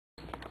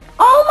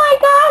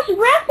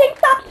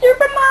Top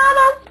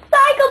Supermodel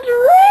Cycle 3!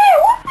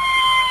 Wow!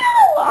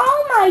 Oh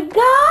my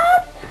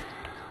god!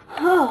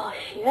 Oh,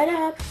 shut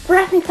up.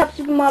 Dressing Top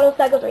Supermodel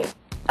Cycle 3.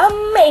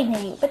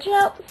 Amazing! But you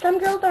know, some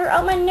girls are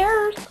on my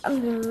nerves.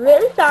 I'm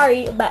really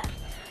sorry, but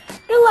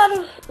there are a lot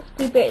of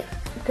stupid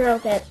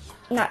girls that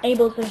not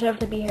able to deserve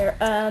to be here.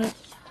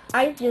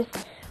 I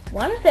just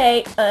want to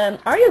say,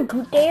 are you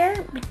good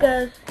there?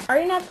 Because are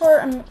you not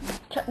for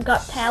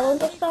Got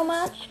Talent or so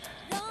much?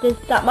 This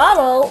top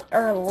model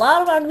are a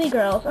lot of ugly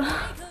girls.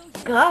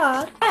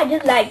 God, I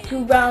just like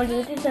 2 brown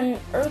juices and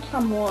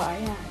some more.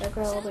 Yeah, the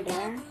girl over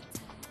there.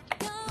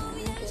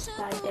 Just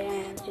like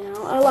that, you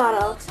know, a lot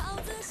of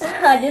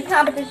this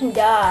competition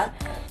dog.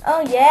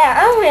 Oh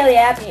yeah, I'm really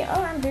happy.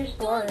 Oh, I'm very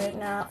bored right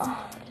now.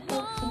 Oh, this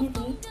is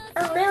so easy.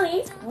 Oh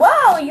really?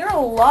 Wow, you're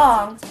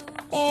long.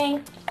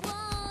 Thanks.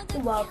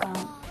 You're welcome.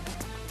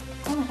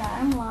 Oh my god,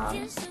 I'm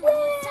long.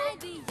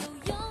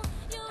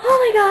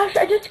 Oh my gosh,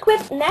 I just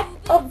quit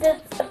next of this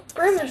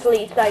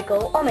previously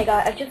cycle. Oh my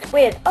god, I just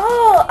quit.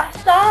 Oh, I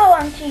saw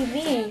on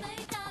TV.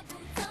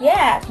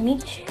 Yes, me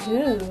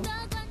too.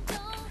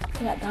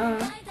 Yeah,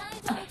 duh.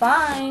 I'm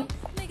fine.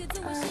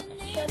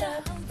 Shut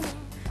up.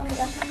 Oh my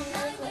gosh, I'm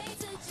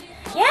nervous.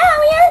 Yeah,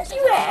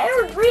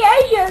 we're 3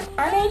 Asians.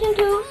 I'm Asian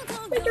too.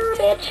 But you're a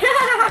bitch.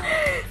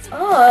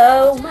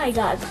 Oh my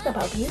god, it's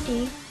about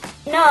beauty.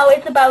 No,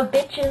 it's about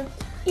bitches.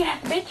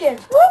 Yes, bitches.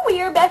 Woo,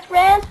 we're best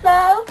friends,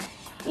 so.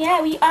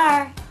 Yeah, we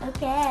are.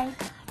 Okay.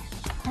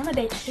 I'm a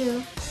bitch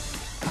too.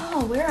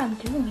 Oh, where I'm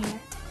doing here?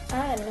 I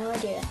have no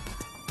idea.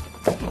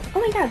 Oh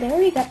my god, there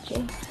we got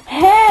you.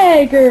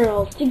 Hey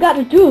girls, you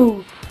gotta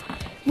do.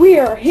 We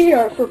are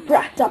here for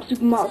Brass Top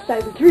Supermodel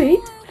Cycle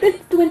 3.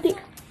 20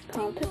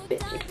 contest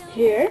bitches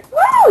here.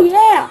 Woo,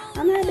 yeah,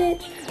 I'm a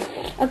bitch.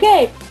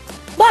 Okay,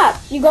 but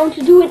you're going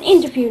to do an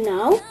interview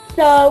now.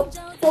 So,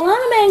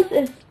 Solana Banks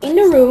is in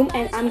the room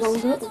and I'm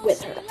going to do it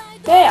with her.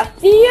 Okay, I'll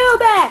see you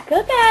back.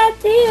 Okay,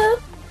 see you.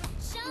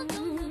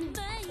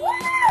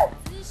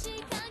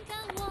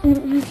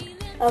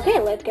 Okay,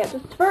 let's get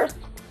this first.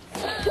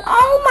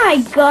 Oh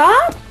my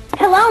god!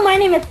 Hello, my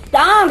name is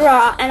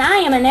Sandra, and I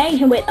am an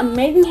Asian with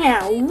amazing hair.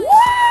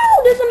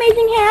 Wow, this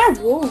amazing hair!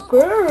 Whoa,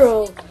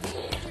 girl!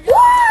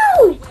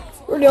 Wow!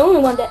 We're the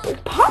only one that is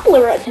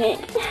popular, I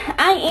think.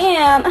 I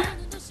am.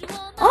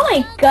 Oh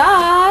my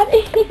god!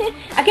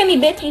 I can be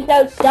bitchy,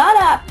 so shut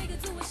up.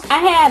 I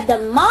have the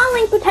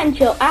modeling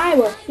potential. I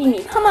will see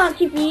me. Come on,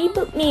 TV,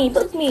 book me,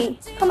 book me.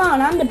 Come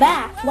on, I'm the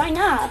best. Why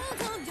not?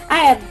 I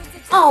have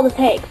all the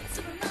takes.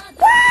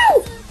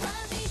 Woo!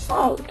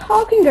 Oh,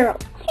 talking girl.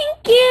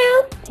 Thank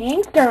you.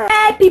 Thanks, girl.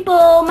 Hi,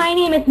 people. My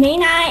name is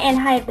Nina, and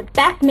I have the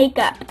best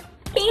makeup.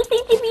 Can you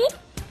see TV?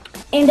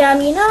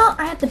 And, you know,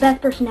 I have the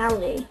best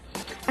personality.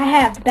 I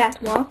have the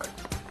best walk.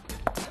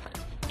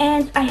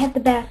 And I have the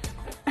best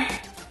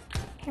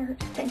hair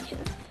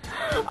extensions.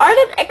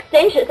 Artist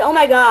extensions. Oh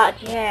my god.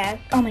 Yes.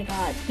 Oh my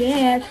god.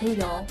 Yes. Who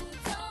y'all?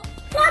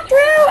 Not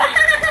true.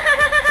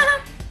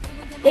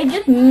 They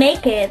just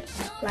make it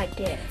like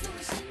this.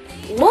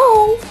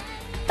 Lol.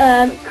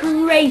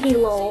 Crazy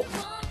lol.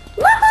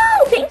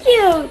 Woohoo! Thank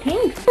you.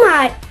 Thanks.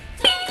 My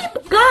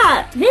beep.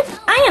 God,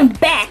 I am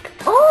back.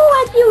 Oh,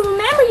 I do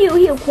remember you,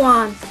 Hyo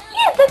Kwan.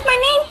 Yes, that's my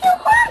name, Hyo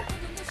Kwan.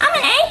 I'm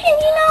an Asian,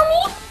 you know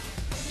me?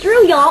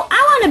 True, y'all. I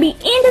want to be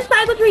into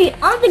Cycle 3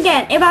 once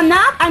again. If I'm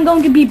not, I'm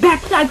going to be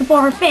back to Cycle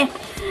 4 or 5th.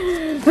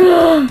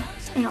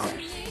 And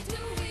others.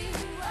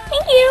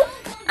 Thank you.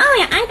 Oh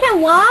yeah, I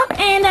can walk,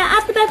 and I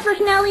have the best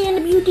personality and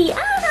the beauty.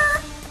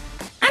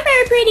 I'm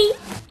very pretty.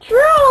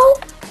 True.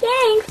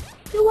 Thanks.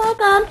 You're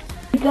welcome.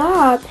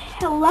 God,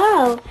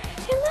 hello.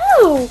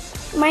 Hello.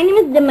 My name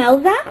is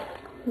Demelza.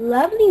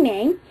 Lovely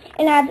name.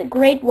 And I have a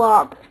great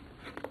walk.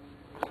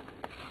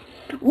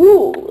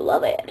 Ooh,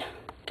 love it.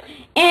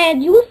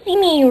 And you will see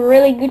me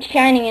really good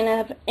shining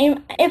enough.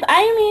 If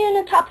I am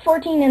in the top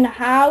 14 in the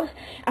house,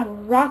 I will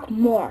rock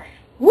more.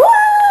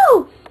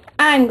 Woo!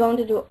 I'm going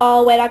to do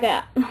all what I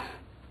got.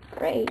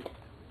 Great.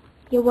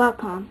 You're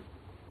welcome.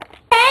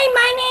 Hey,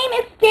 my name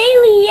is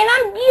Daly, and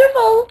I'm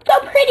beautiful. So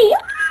pretty.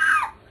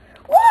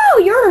 Whoa,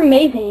 you're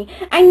amazing.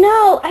 I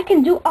know I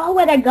can do all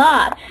what I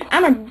got.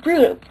 I'm a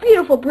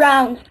beautiful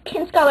brown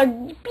skin color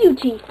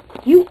beauty.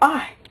 You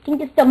are.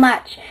 Thank you so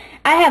much.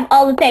 I have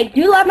all the takes.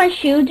 Do you love my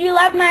shoes? Do you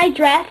love my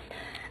dress?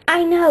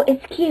 I know,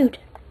 it's cute.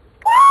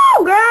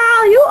 Woo,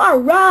 girl, you are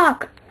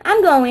rock.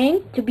 I'm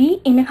going to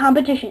be in the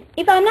competition.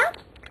 If I'm not,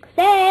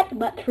 sad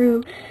but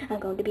true. I'm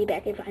going to be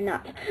back if I'm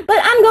not. But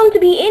I'm going to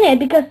be in it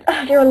because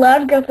there are a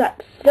lot of girls that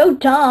are so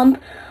dumb.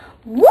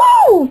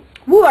 Woo!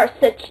 Who are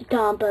such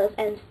dumpers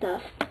and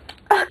stuff.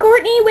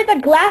 Courtney with the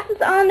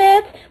glasses on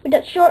it, with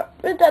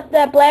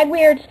that black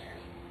weird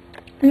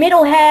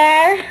middle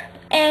hair.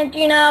 And,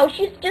 you know,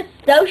 she's just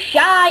so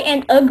shy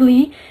and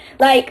ugly.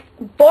 Like,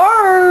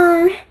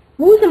 burn.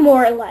 Who's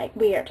more, like,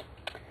 weird?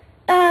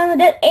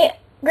 That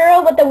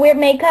girl with the weird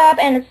makeup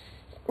and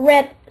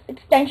red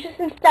extensions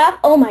and stuff.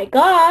 Oh my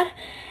god.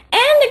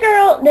 And the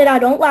girl that I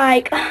don't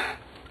like.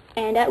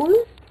 And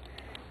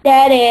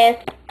that is,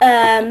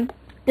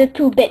 the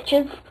 2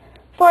 bitches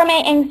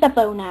formatting the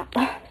phone app.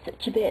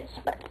 Such a bitch,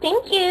 but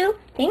thank you.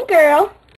 Thank girl.